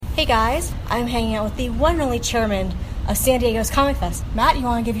Hey guys, I'm hanging out with the one and only chairman of San Diego's Comic Fest. Matt, you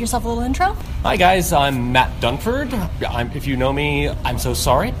want to give yourself a little intro? Hi guys, I'm Matt Dunford. If you know me, I'm so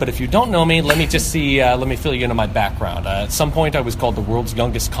sorry, but if you don't know me, let me fill you into my background. At some point, I was called the world's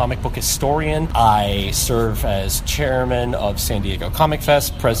youngest comic book historian. I serve as chairman of San Diego Comic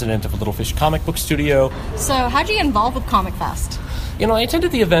Fest, president of Little Fish Comic Book Studio. So, how'd you get involved with Comic Fest? I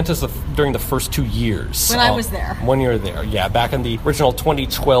attended the event during the first 2 years. When I was there. When you were there, yeah, back in the original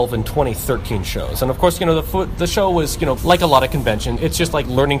 2012 and 2013 shows. And of course, the show was, like a lot of convention, it's just like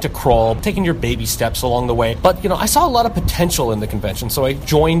learning to crawl, taking your baby steps along the way. But, I saw a lot of potential in the convention, so I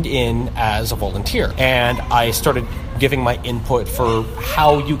joined in as a volunteer. And I started giving my input for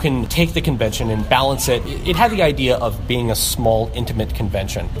how you can take the convention and balance it. It had the idea of being a small, intimate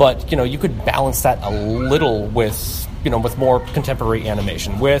convention. But, you could balance that a little with more contemporary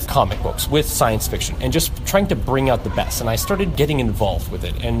animation, with comic books, with science fiction, and just trying to bring out the best. And I started getting involved with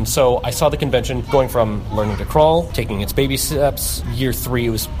it. And so I saw the convention going from learning to crawl, taking its baby steps. Year 3, it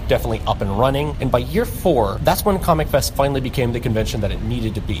was definitely up and running. And by year 4, that's when Comic Fest finally became the convention that it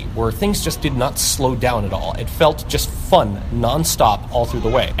needed to be, where things just did not slow down at all. It felt just fun, nonstop, all through the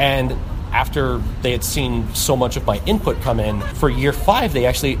way. And after they had seen so much of my input come in, for year 5, they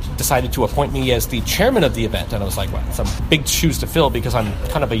actually decided to appoint me as the chairman of the event. And I was like, well, some big shoes to fill because I'm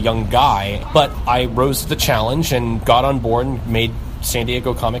kind of a young guy. But I rose to the challenge and got on board and made San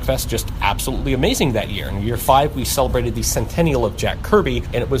Diego Comic Fest just absolutely amazing that year. In year 5, we celebrated the centennial of Jack Kirby,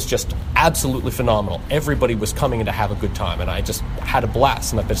 and it was just absolutely phenomenal. Everybody was coming in to have a good time, and I just had a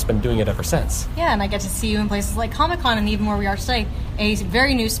blast, and I've just been doing it ever since. Yeah, and I get to see you in places like Comic-Con and even where we are today, a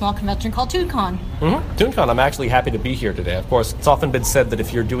very new small convention called ToonCon. Mm-hmm. ToonCon, I'm actually happy to be here today. Of course, it's often been said that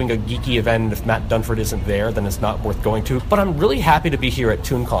if you're doing a geeky event and if Matt Dunford isn't there, then it's not worth going to. But I'm really happy to be here at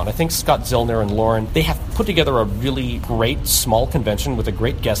ToonCon. I think Scott Zillner and Lauren, they have put together a really great small convention with a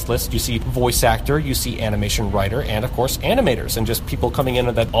great guest list. You see voice actor, you see animation writer, and of course animators, and just people coming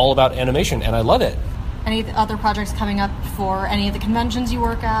in that all about animation, and I love it. Any other projects coming up for any of the conventions you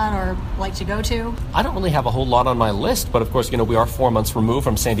work at or like to go to? I don't really have a whole lot on my list, but of course, we are 4 months removed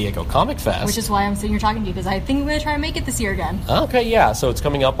from San Diego Comic Fest. Which is why I'm sitting here talking to you, because I think I'm going to try to make it this year again. Okay, yeah, so it's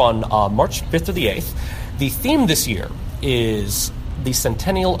coming up on March 5th to the 8th. The theme this year is the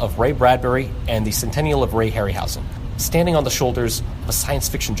centennial of Ray Bradbury and the centennial of Ray Harryhausen, standing on the shoulders of a science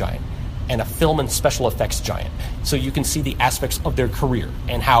fiction giant and a film and special effects giant. So you can see the aspects of their career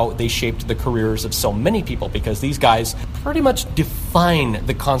and how they shaped the careers of so many people, because these guys pretty much define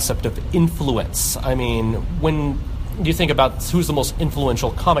the concept of influence. I mean, when you think about who's the most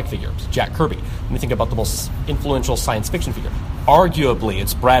influential comic figure, it's Jack Kirby. When you think about the most influential science fiction figure, arguably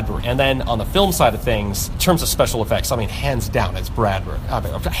it's Bradbury. And then on the film side of things, in terms of special effects, I mean, hands down, it's Bradbury.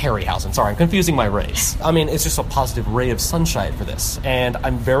 Harryhausen. Sorry, I'm confusing my rays. I mean, it's just a positive ray of sunshine for this. And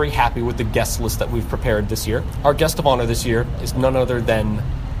I'm very happy with the guest list that we've prepared this year. Our guest of honor this year is none other than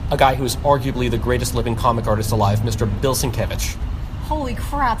a guy who is arguably the greatest living comic artist alive, Mr. Bill Sienkiewicz. Holy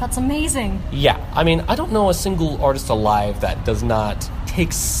crap, that's amazing. Yeah, I mean, I don't know a single artist alive that does not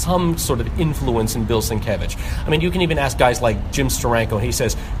take some sort of influence in Bill Sienkiewicz. I mean, you can even ask guys like Jim Steranko, and he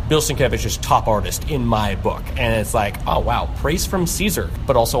says, Bill Sienkiewicz is top artist in my book. And it's like, oh wow, praise from Caesar.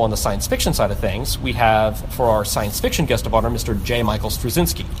 But also on the science fiction side of things, we have, for our science fiction guest of honor, Mr. J. Michael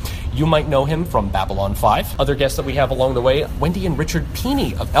Straczynski. You might know him from Babylon 5. Other guests that we have along the way, Wendy and Richard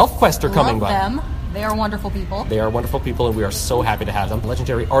Peeney of ElfQuest are coming by. Love them. They are wonderful people. They are wonderful people, and we are so happy to have them.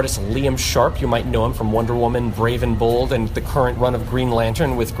 Legendary artist Liam Sharp, you might know him from Wonder Woman, Brave and Bold, and the current run of Green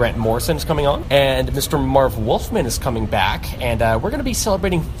Lantern with Grant Morrison is coming on. And Mr. Marv Wolfman is coming back, and we're going to be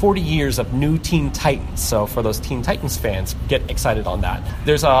celebrating 40 years of new Teen Titans. So for those Teen Titans fans, get excited on that.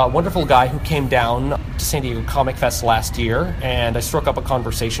 There's a wonderful guy who came down to San Diego Comic Fest last year, and I struck up a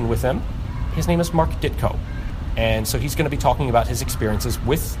conversation with him. His name is Mark Ditko, and so he's going to be talking about his experiences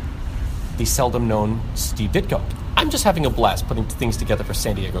with the seldom-known Steve Ditko. I'm just having a blast putting things together for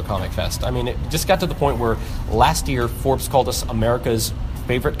San Diego Comic Fest. I mean, it just got to the point where last year Forbes called us America's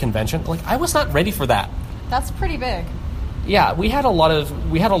favorite convention. Like, I was not ready for that. That's pretty big. Yeah, we had a lot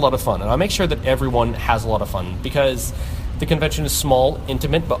of fun, and I make sure that everyone has a lot of fun, because the convention is small,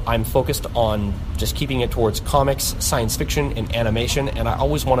 intimate, but I'm focused on just keeping it towards comics, science fiction, and animation, and I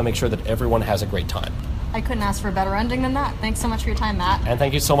always want to make sure that everyone has a great time. I couldn't ask for a better ending than that. Thanks so much for your time, Matt. And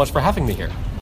thank you so much for having me here.